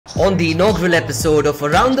On the inaugural episode of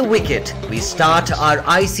Around the Wicket, we start our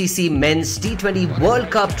ICC Men's T20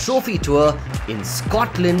 World Cup Trophy Tour in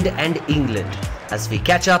Scotland and England as we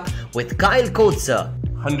catch up with Kyle Coetzer,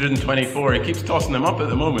 124, he keeps tossing them up at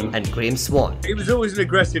the moment, and Graeme Swann. He was always an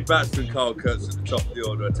aggressive batsman, Kyle Coetzer, at the top of the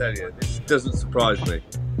order, I tell you. This doesn't surprise me.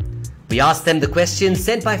 We asked them the questions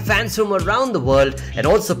sent by fans from around the world and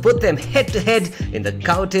also put them head to head in the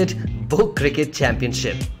coveted Book Cricket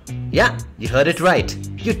Championship. Yeah, you heard it right.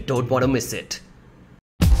 You don't want to miss it.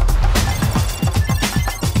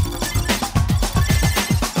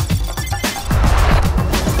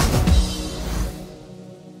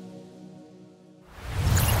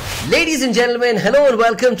 Ladies and gentlemen, hello and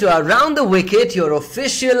welcome to Around the Wicket, your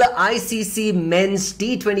official ICC Men's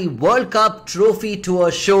T20 World Cup Trophy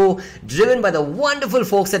Tour show driven by the wonderful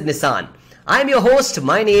folks at Nissan. I'm your host,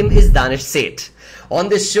 my name is Danish Sait. On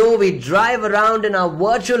this show, we drive around in our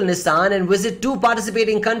virtual Nissan and visit two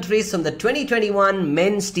participating countries from the 2021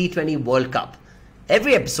 Men's T20 World Cup.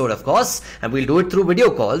 Every episode, of course, and we'll do it through video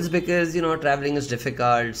calls because, traveling is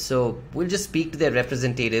difficult, so we'll just speak to their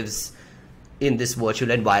representatives in this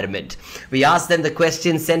virtual environment. We ask them the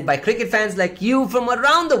questions sent by cricket fans like you from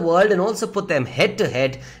around the world and also put them head to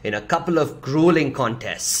head in a couple of grueling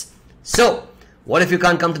contests. So, what if you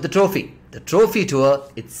can't come to the trophy? The trophy tour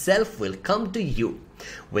itself will come to you.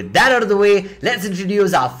 With that out of the way, let's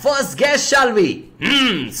introduce our first guest, shall we?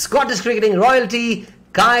 Scottish cricketing royalty,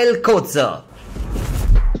 Kyle Coetzer.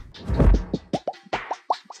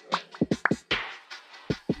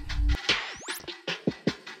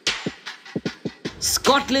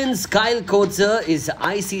 Scotland's Kyle Coetzer is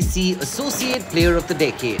ICC Associate Player of the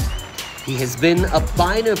Decade. He has been a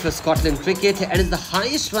pioneer for Scotland cricket and is the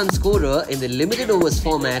highest run scorer in the limited overs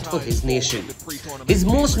format for his nation. His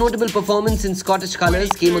most notable performance in Scottish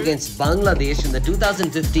colours came against Bangladesh in the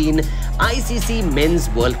 2015 ICC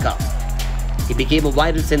Men's World Cup. He became a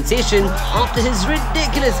viral sensation after his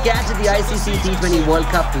ridiculous catch at the ICC T20 World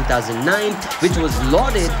Cup 2009, which was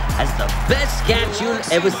lauded as the best catch you'll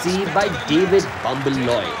ever see by David Bumble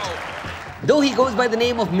Lloyd. Though he goes by the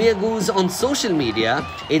name of Meargoose on social media,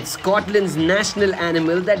 it's Scotland's national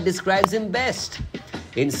animal that describes him best.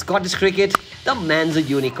 In Scottish cricket, the man's a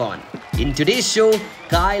unicorn. In today's show,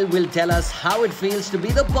 Kyle will tell us how it feels to be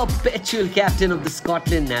the perpetual captain of the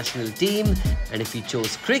Scotland national team and if he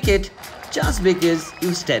chose cricket just because he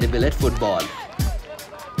was terrible at football.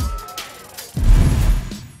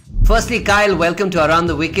 Firstly, Kyle, welcome to Around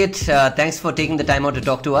the Wicket. Thanks for taking the time out to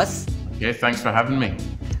talk to us. Yeah, thanks for having me.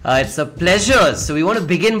 It's a pleasure. So we want to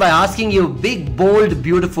begin by asking you big, bold,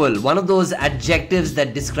 beautiful. One of those adjectives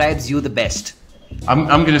that describes you the best. I'm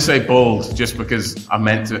going to say bold, just because I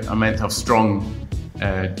meant to have strong,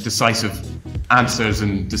 decisive answers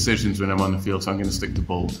and decisions when I'm on the field. So I'm going to stick to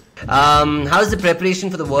bold. How's the preparation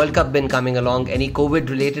for the World Cup been coming along? Any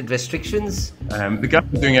COVID-related restrictions? The guys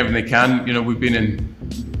are doing everything they can. We've been in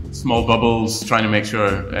small bubbles, trying to make sure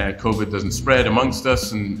COVID doesn't spread amongst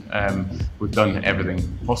us, and we've done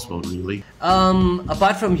everything possible, really.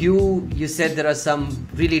 Apart from you said there are some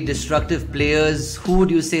really destructive players. Who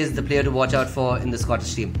would you say is the player to watch out for in the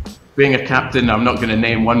Scottish team? Being a captain, I'm not going to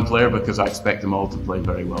name one player because I expect them all to play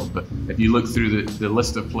very well. But if you look through the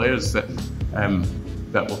list of players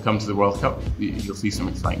that will come to the World Cup, you'll see some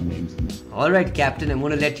exciting names. All right, Captain, I'm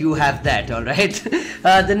going to let you have that, all right?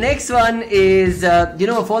 The next one is,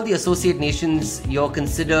 of all the associate nations, you're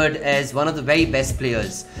considered as one of the very best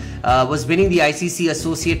players. Was winning the ICC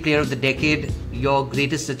Associate Player of the Decade your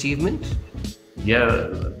greatest achievement?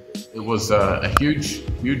 Yeah, it was a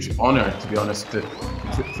huge honour, to be honest,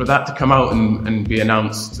 for that to come out and be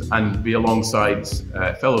announced and be alongside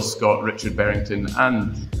fellow Scot Richard Berrington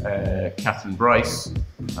and Catherine Bryce.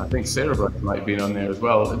 I think Sarah Bryce might have been on there as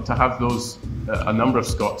well. To have those a number of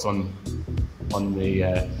Scots on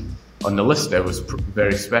the list there was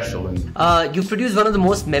very special. And you produced one of the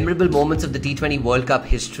most memorable moments of the T20 World Cup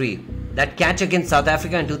history. That catch against South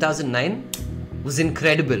Africa in 2009 was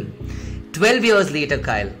incredible. 12 years later,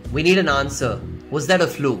 Kyle, we need an answer. Was that a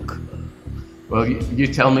fluke? Well, you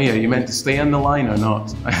tell me, are you meant to stay on the line or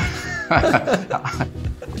not?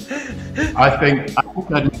 I think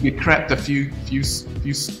I'd maybe crept a few meters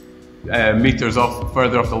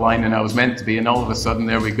further off the line than I was meant to be, and all of a sudden,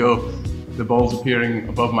 there we go. The ball's appearing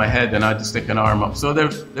above my head and I had to stick an arm up. So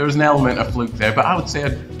there was an element of fluke there, but I would say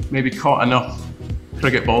I'd maybe caught enough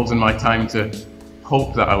cricket balls in my time to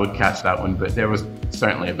hope that I would catch that one, but there was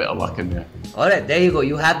certainly a bit of luck in there. Alright, there you go.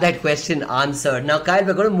 You have that question answered. Now, Kyle,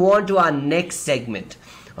 we're going to move on to our next segment.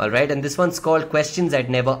 Alright, and this one's called Questions I'd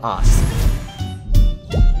Never Ask.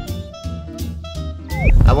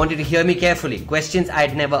 I want you to hear me carefully. Questions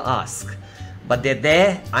I'd never ask. but they're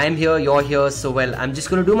there. I'm here, you're here. So, well, I'm just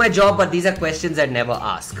going to do my job, but these are questions I'd never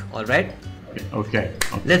ask. All right? Okay.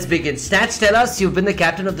 Let's begin. Stats tell us you've been the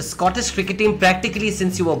captain of the Scottish cricket team practically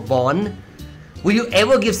since you were born. Will you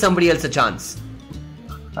ever give somebody else a chance?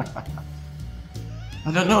 I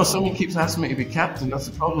don't know. Someone keeps asking me to be captain. That's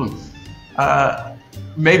the problem.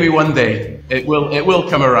 Maybe one day it will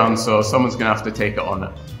come around. So someone's going to have to take it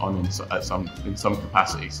on in some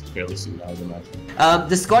capacities fairly soon, I would imagine.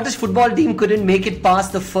 The Scottish football team couldn't make it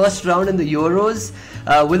past the first round in the Euros.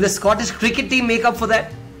 Will the Scottish cricket team make up for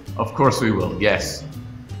that? Of course we will. Yes.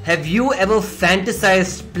 Have you ever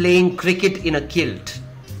fantasized playing cricket in a kilt?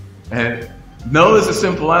 No is a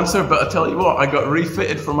simple answer, but I tell you what, I got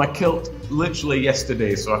refitted for my kilt literally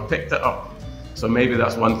yesterday, so I picked it up. So maybe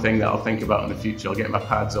that's one thing that I'll think about in the future. I'll get my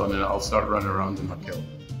pads on and I'll start running around in my kilt.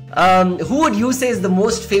 Who would you say is the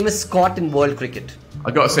most famous Scot in world cricket?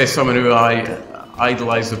 I got to say someone who I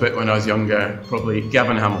idolised a bit when I was younger, probably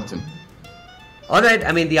Gavin Hamilton. Alright,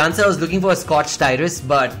 I mean the answer I was looking for a Scotch Tyrus,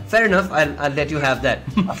 but fair enough, I'll let you have that.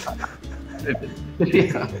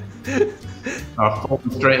 Yeah. I've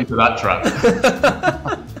fallen straight into that trap.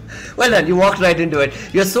 Well done, you walked right into it.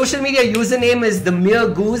 Your social media username is the mere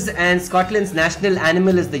goose and Scotland's national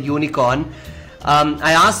animal is the unicorn.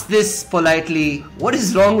 I asked this politely, what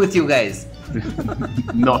is wrong with you guys?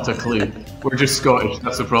 Not a clue. We're just Scottish,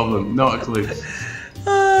 that's the problem. Not a clue.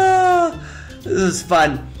 This is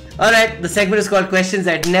fun. Alright, the segment is called Questions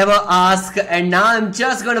I'd Never Ask, and now I'm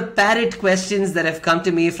just going to parrot questions that have come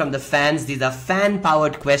to me from the fans. These are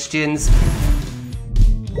fan-powered questions.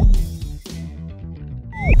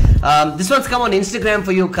 This one's come on Instagram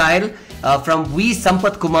for you, Kyle, from V.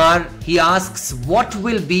 Sampath Kumar. He asks, what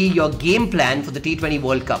will be your game plan for the T20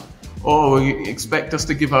 World Cup? Oh, you expect us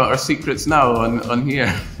to give out our secrets now on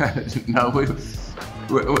here? No,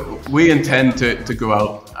 we intend to go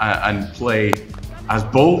out and play as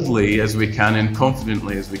boldly as we can and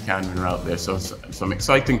confidently as we can when we're out there. So some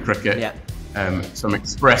exciting cricket, some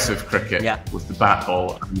expressive cricket with the bat,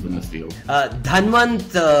 ball and in the field.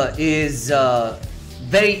 Dhanwant is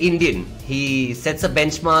very Indian. He sets a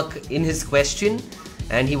benchmark in his question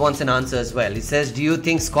and he wants an answer as well. He says, do you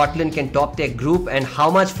think Scotland can top their group and how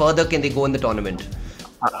much further can they go in the tournament?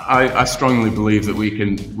 I strongly believe that we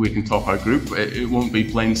can top our group. It won't be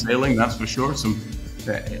plain sailing, that's for sure.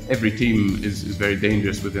 Every team is very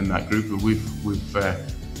dangerous within that group, and we've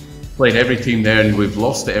played every team there, and we've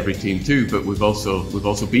lost to every team too. But we've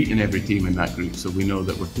also beaten every team in that group, so we know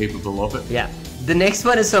that we're capable of it. Yeah. The next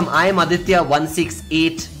one is from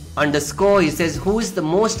IamAditya168_. He says, who is the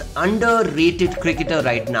most underrated cricketer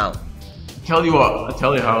right now? I'll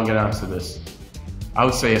tell you how I'm going to answer this. I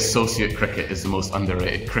would say associate cricket is the most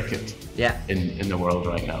underrated cricket in the world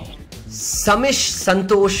right now. Samish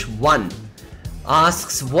Santosh 1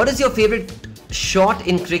 asks, what is your favorite shot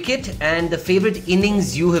in cricket and the favorite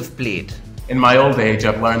innings you have played? In my old age,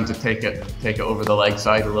 I've learned to take it over the leg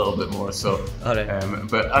side a little bit more. So,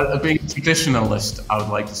 but being a traditionalist, I would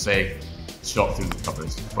like to say shot through the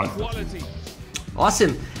covers, front.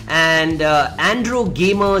 Awesome. And Andrew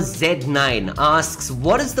Gamer Z9 asks,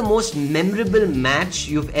 what is the most memorable match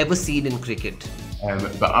you've ever seen in cricket?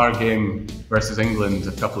 But our game versus England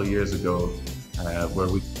a couple of years ago, where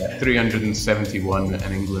we got 371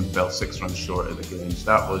 and England fell 6 runs short of the games.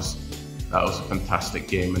 That was a fantastic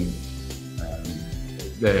game, and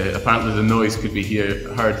apparently the noise could be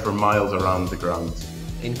heard for miles around the ground.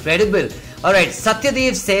 Incredible. All right,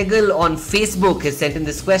 Satyadev Sehgal on Facebook has sent in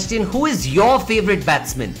this question. Who is your favourite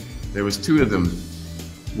batsman? There was 2 of them.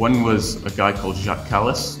 One was a guy called Jacques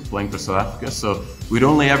Kallis playing for South Africa, so we'd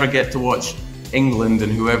only ever get to watch England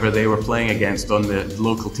and whoever they were playing against on the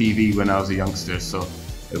local TV when I was a youngster, so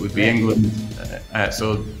it would be England.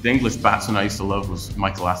 So the English batsman I used to love was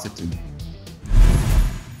Michael Atherton.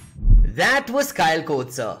 That was Kyle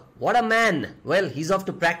Coetzer. What a man. Well, he's off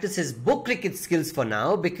to practice his book cricket skills for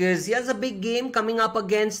now because he has a big game coming up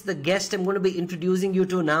against the guest I'm going to be introducing you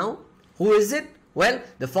to now. Who is it? Well,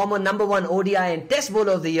 the former #1 ODI and Test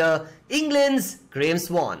Bowler of the Year, England's Graeme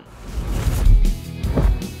Swann.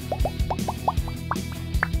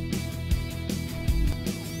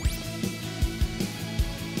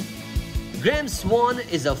 Graeme Swann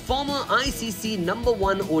is a former ICC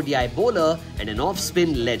 #1 ODI bowler and an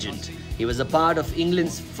off-spin legend. He was a part of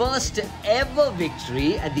England's first ever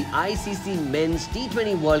victory at the ICC Men's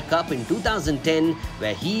T20 World Cup in 2010,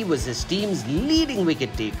 where he was his team's leading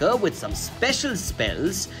wicket taker with some special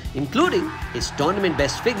spells, including his tournament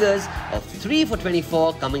best figures of 3 for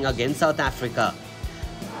 24 coming against South Africa.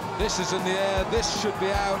 This is in the air, this should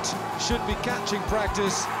be out, should be catching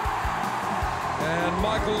practice. And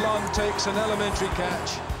Michael Long takes an elementary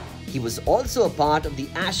catch. He was also a part of the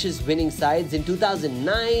Ashes winning sides in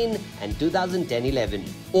 2009 and 2010-11.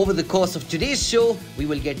 Over the course of today's show, we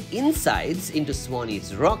will get insights into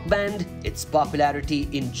Swanny's rock band, its popularity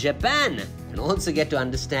in Japan, and also get to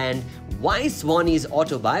understand why Swanny's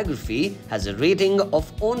autobiography has a rating of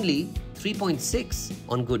only 3.6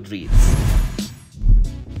 on Goodreads.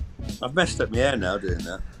 I've messed up my hair now doing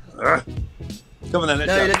that. Come on then, let's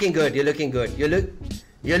No, go. you're looking good. You're looking good.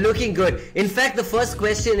 You're looking good. In fact, the first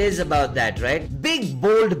question is about that, right? Big,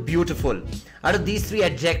 bold, beautiful. Out of these three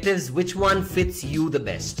adjectives, which one fits you the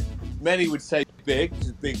best? Many would say big,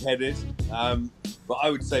 because big-headed, but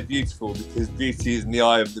I would say beautiful, because beauty is in the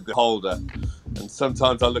eye of the beholder. And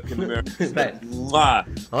sometimes I look in the mirror and say, Right. mwah.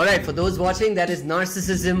 Alright, for those watching, that is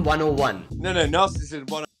Narcissism 101. No, narcissism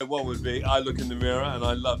 101 would be, I look in the mirror and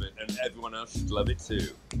I love it, and everyone else should love it too.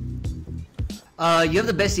 You have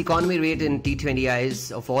the best economy rate in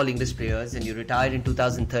T20Is of all English players, and you retired in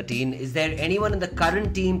 2013. Is there anyone in the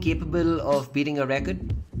current team capable of beating a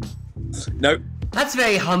record? No. That's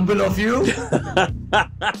very humble of you.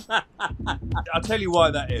 I'll tell you why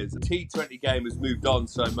that is. The T20 game has moved on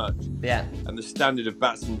so much. Yeah. And the standard of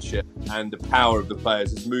batsmanship and the power of the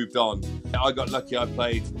players has moved on. I got lucky. I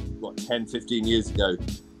played, 10, 15 years ago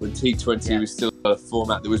when T20 was still a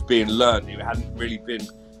format that was being learned. It hadn't really been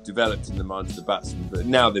developed in the minds of the batsmen, but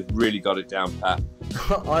now they've really got it down pat.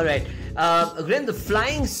 Alright. Graeme, the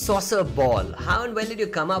flying saucer ball. How and when did you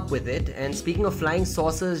come up with it? And speaking of flying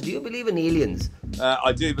saucers, do you believe in aliens?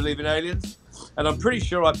 I do believe in aliens, and I'm pretty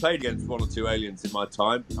sure I played against one or two aliens in my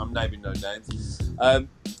time. I'm naming no names.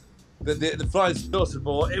 But the flying saucer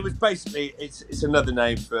ball, it was basically, it's another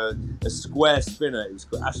name for a square spinner. It was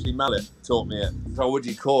Ashley Mallet taught me it. So what do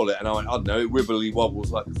you call it? And I went, I don't know, it wibbly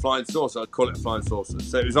wobbles like a flying saucer. I'd call it a flying saucer.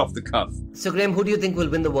 So it was off the cuff. So Graeme, who do you think will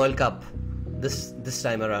win the World Cup this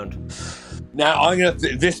time around? Now,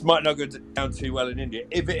 this might not go down too well in India.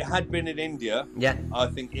 If it had been in India, Yeah. I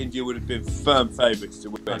think India would have been firm favourites to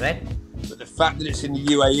win. Alright. But the fact that it's in the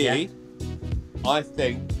UAE, I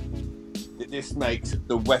think that this makes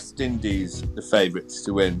the West Indies the favourites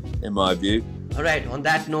to win, in my view. Alright, on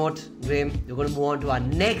that note, Graeme, we're going to move on to our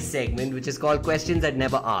next segment, which is called Questions I'd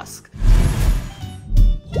Never Ask.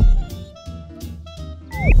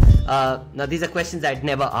 Now, these are questions I'd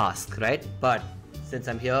never ask, right? But since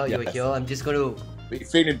I'm here, you're Yes. here, I'm just going to... But you're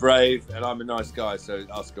feeling brave, and I'm a nice guy, so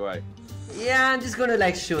ask away. Yeah, I'm just going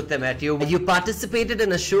to shoot them at you. You participated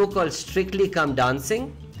in a show called Strictly Come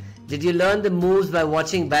Dancing. Did you learn the moves by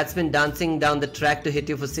watching batsmen dancing down the track to hit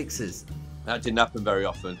you for sixes? That didn't happen very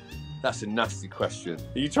often. That's a nasty question.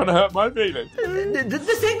 Are you trying to hurt my feelings?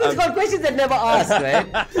 The segment's called Questions I'd Never Ask,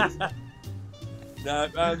 right?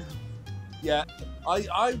 No, yeah.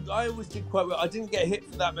 I always did quite well. I didn't get hit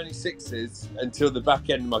for that many sixes until the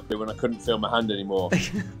back end of my career when I couldn't feel my hand anymore.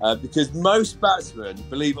 Because most batsmen,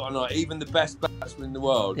 believe it or not, even the best batsmen in the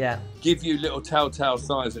world, give you little telltale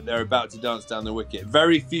signs that they're about to dance down the wicket.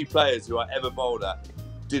 Very few players who I ever bowled at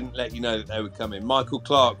didn't let you know that they were coming. Michael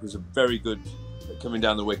Clarke was a very good at coming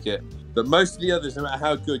down the wicket. But most of the others, no matter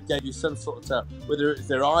how good, gave you some sort of tell. Whether it's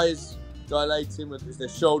their eyes dilating, whether it's their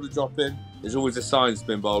shoulder dropping, there's always a sign,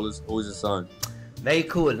 spin bowlers, always a sign. Very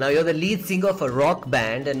cool. Now, you're the lead singer of a rock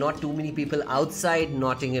band and not too many people outside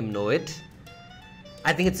Nottingham know it.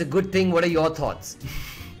 I think it's a good thing. What are your thoughts?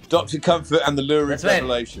 Dr. Comfort and the Lurid That's right.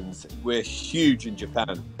 Revelations, we're huge in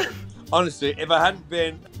Japan. Honestly, if I hadn't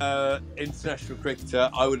been an international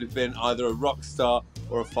cricketer, I would have been either a rock star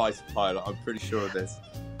or a fighter pilot. I'm pretty sure of this.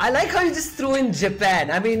 I like how you just threw in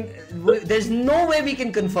Japan. I mean, there's no way we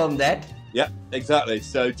can confirm that. Yeah, exactly.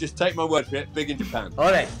 So just take my word for it, big in Japan.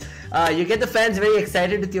 All right. You get the fans very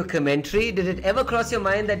excited with your commentary. Did it ever cross your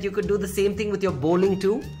mind that you could do the same thing with your bowling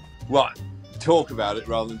too? What? Talk about it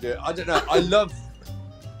rather than do it. I don't know. I love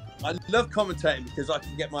commentating because I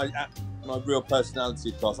can get my real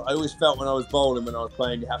personality across. I always felt when I was bowling, when I was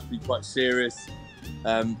playing, you have to be quite serious.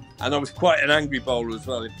 And I was quite an angry bowler as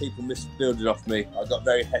well. If people misfielded off me, I got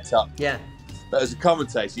very het up. Yeah. But as a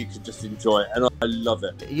commentator, you could just enjoy it, and I love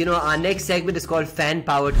it. You know, our next segment is called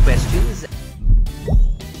Fan-Powered Questions.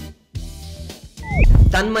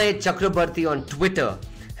 Tanmay Chakrabarti on Twitter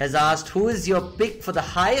has asked, who is your pick for the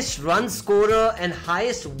highest run scorer and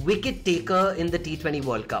highest wicket taker in the T20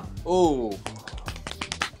 World Cup? Oh.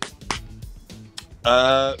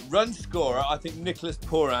 Run scorer, I think Nicholas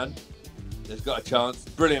Pooran has got a chance.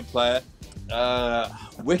 Brilliant player.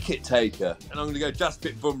 Wicket taker, and I'm going to go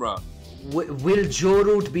Jasprit Bumrah. Will Joe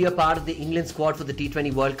Root be a part of the England squad for the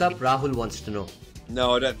T20 World Cup? Rahul wants to know.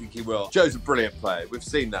 No, I don't think he will. Joe's a brilliant player. We've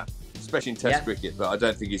seen that, especially in Test cricket, but I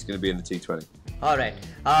don't think he's going to be in the T20. All right.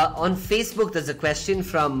 On Facebook, there's a question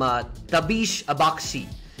from Tabish Abakshi.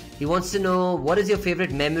 He wants to know, what is your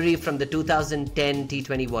favourite memory from the 2010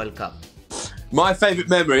 T20 World Cup? My favourite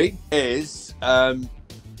memory is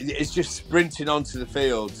it's just sprinting onto the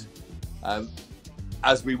field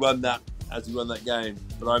as we won that game.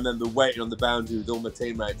 But I remember waiting on the boundary with all my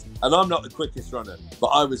teammates, and I'm not the quickest runner, but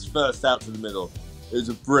I was first out to the middle. It was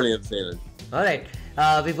a brilliant feeling. All right.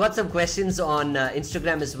 We've got some questions on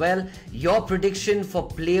Instagram as well. Your prediction for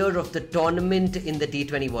player of the tournament in the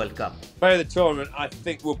T20 World Cup? Player of the tournament, I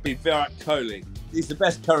think, will be Virat Kohli. He's the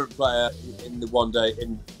best current player in the one day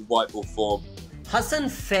in the white ball form. Hassan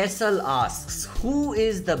Faisal asks, who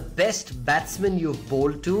is the best batsman you've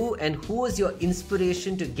bowled to, and who was your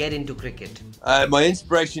inspiration to get into cricket? My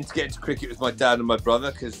inspiration to get into cricket was my dad and my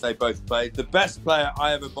brother, because they both played. The best player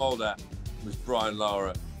I ever bowled at was Brian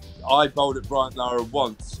Lara. I bowled at Brian Lara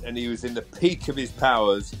once, and he was in the peak of his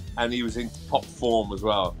powers, and he was in top form as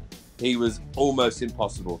well. He was almost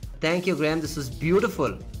impossible. Thank you, Graeme. This was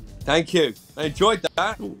beautiful. Thank you. I enjoyed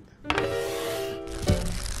that.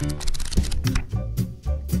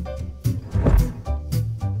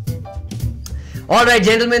 Alright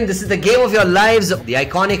gentlemen, this is the game of your lives. The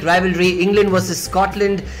iconic rivalry, England versus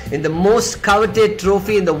Scotland, in the most coveted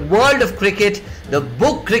trophy in the world of cricket, the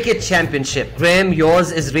Book Cricket Championship. Graeme,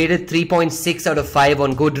 yours is rated 3.6 out of 5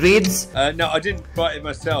 on Goodreads. No, I didn't write it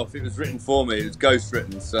myself. It was written for me. It was ghost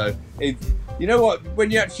written. So, you know what?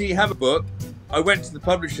 When you actually have a book, I went to the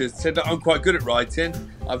publishers and said that I'm quite good at writing.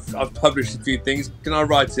 I've published a few things. Can I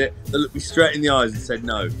write it? They looked me straight in the eyes and said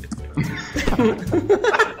no.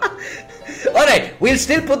 Alright, we'll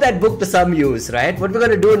still put that book to some use, right? What we're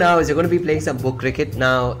going to do now is you're going to be playing some book cricket.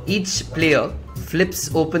 Now, each player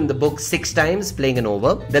flips open the book 6 times, playing an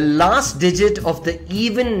over. The last digit of the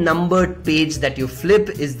even numbered page that you flip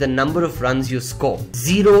is the number of runs you score.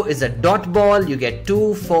 0 is a dot ball. You get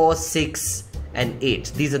 2, 4, 6 and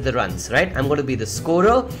 8. These are the runs, right? I'm going to be the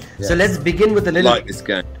scorer. Yes. So let's begin with a little... like this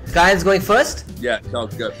game. Kyle's going first? Yeah, Kyle,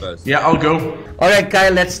 go first. Yeah, I'll go. Alright,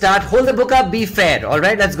 Kyle, let's start. Hold the book up, be fair.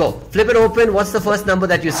 Alright, let's go. Flip it open. What's the first number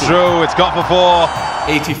that you see? True, it's got for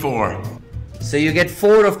 4. 84. So you get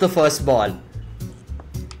 4 of the first ball.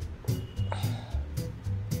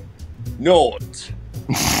 Naught.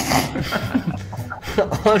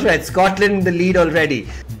 Alright, Scotland in the lead already.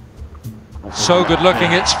 So good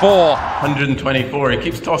looking, it's 4. 124. He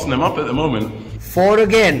keeps tossing them up at the moment. 4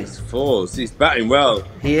 again. It's 4s. He's batting well.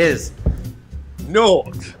 He is.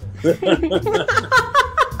 Naught.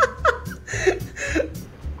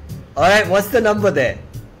 Alright, what's the number there?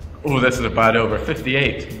 Oh, this is a bad over.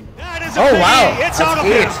 58. Oh wow, It's that's out of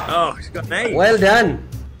 8. here. Oh, he's got an 8. Well done.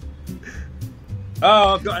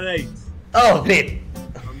 Oh, I've got an 8. Oh, great.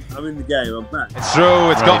 I'm in the game. I'm back. It's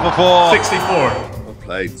true, it's got for 4. 64. Well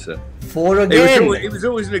played, sir. 4 again. He was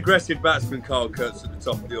always an aggressive batsman, Carl Coetzer, at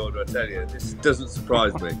the top of the order, I tell you. This doesn't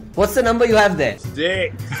surprise me. What's the number you have there? 6.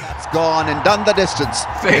 It's gone and done the distance.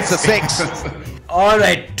 It's a 6.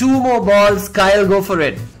 Alright, 2 more balls. Kyle, go for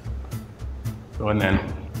it. Go on then.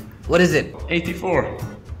 What is it? 84.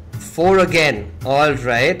 4 again.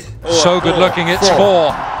 Alright. So good looking, it's 4.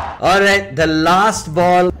 Alright, the last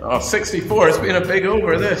ball. Oh, 64. It's been a big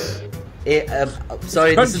over, this.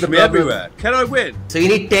 Sorry, this is the me problem. everywhere. Can I win? So you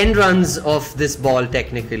need 10 runs of this ball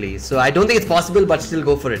technically. So I don't think it's possible, but still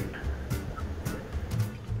go for it.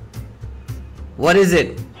 What is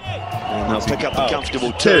it? And they'll pick up a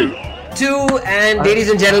comfortable 2. 2, and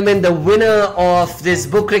ladies and gentlemen, the winner of this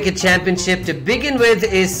Book Cricket Championship to begin with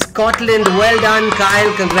is Scotland. Well done,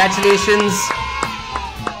 Kyle. Congratulations.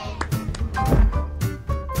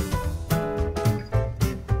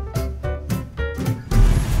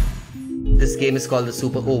 This game is called the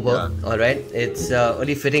Super Over. Yeah. Alright, it's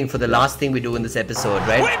only fitting for the last thing we do in this episode,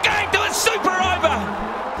 right? We're going to a Super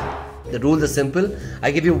Over! The rules are simple. I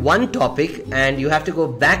give you one topic and you have to go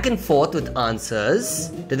back and forth with answers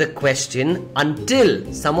to the question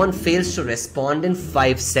until someone fails to respond in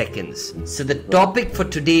 5 seconds. So the topic for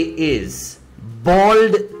today is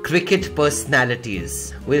bald cricket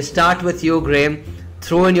personalities. We'll start with you, Graeme.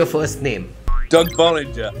 Throw in your first name. Doug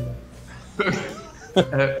Bollinger.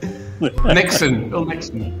 Nixon. Bill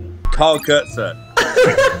Nixon. Carl Coetzer.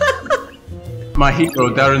 My hero,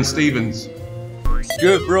 Darren Stevens.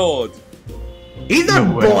 Stuart Broad. He's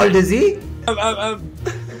not bald, is he? Virendra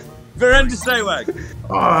Sehwag.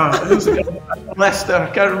 Oh, who's the guy? Leicester. I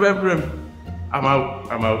can't remember him. I'm out.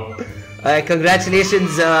 Alright,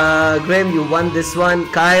 congratulations, Graeme. You won this one.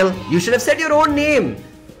 Kyle, you should have said your own name.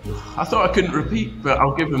 I thought I couldn't repeat, but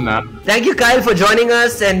I'll give him that. Thank you, Kyle, for joining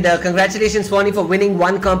us, and congratulations, Swanee, for winning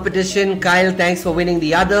one competition. Kyle, thanks for winning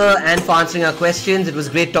the other and for answering our questions. It was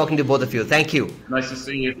great talking to both of you. Thank you. Nice to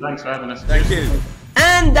see you. Thanks for having us. Thank you.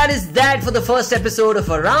 And And that is that for the first episode of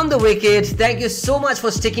Around the Wicket. Thank you so much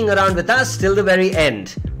for sticking around with us till the very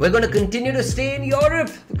end. We're going to continue to stay in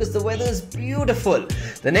Europe because the weather is beautiful.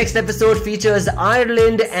 The next episode features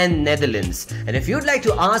Ireland and Netherlands. And if you'd like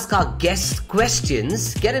to ask our guests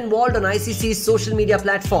questions, get involved on ICC's social media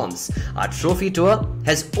platforms. Our trophy tour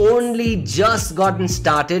has only just gotten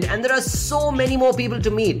started and there are so many more people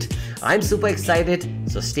to meet. I'm super excited,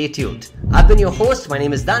 so stay tuned. I've been your host. My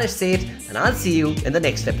name is Danish Sait, and I'll see you in the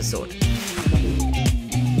next episode.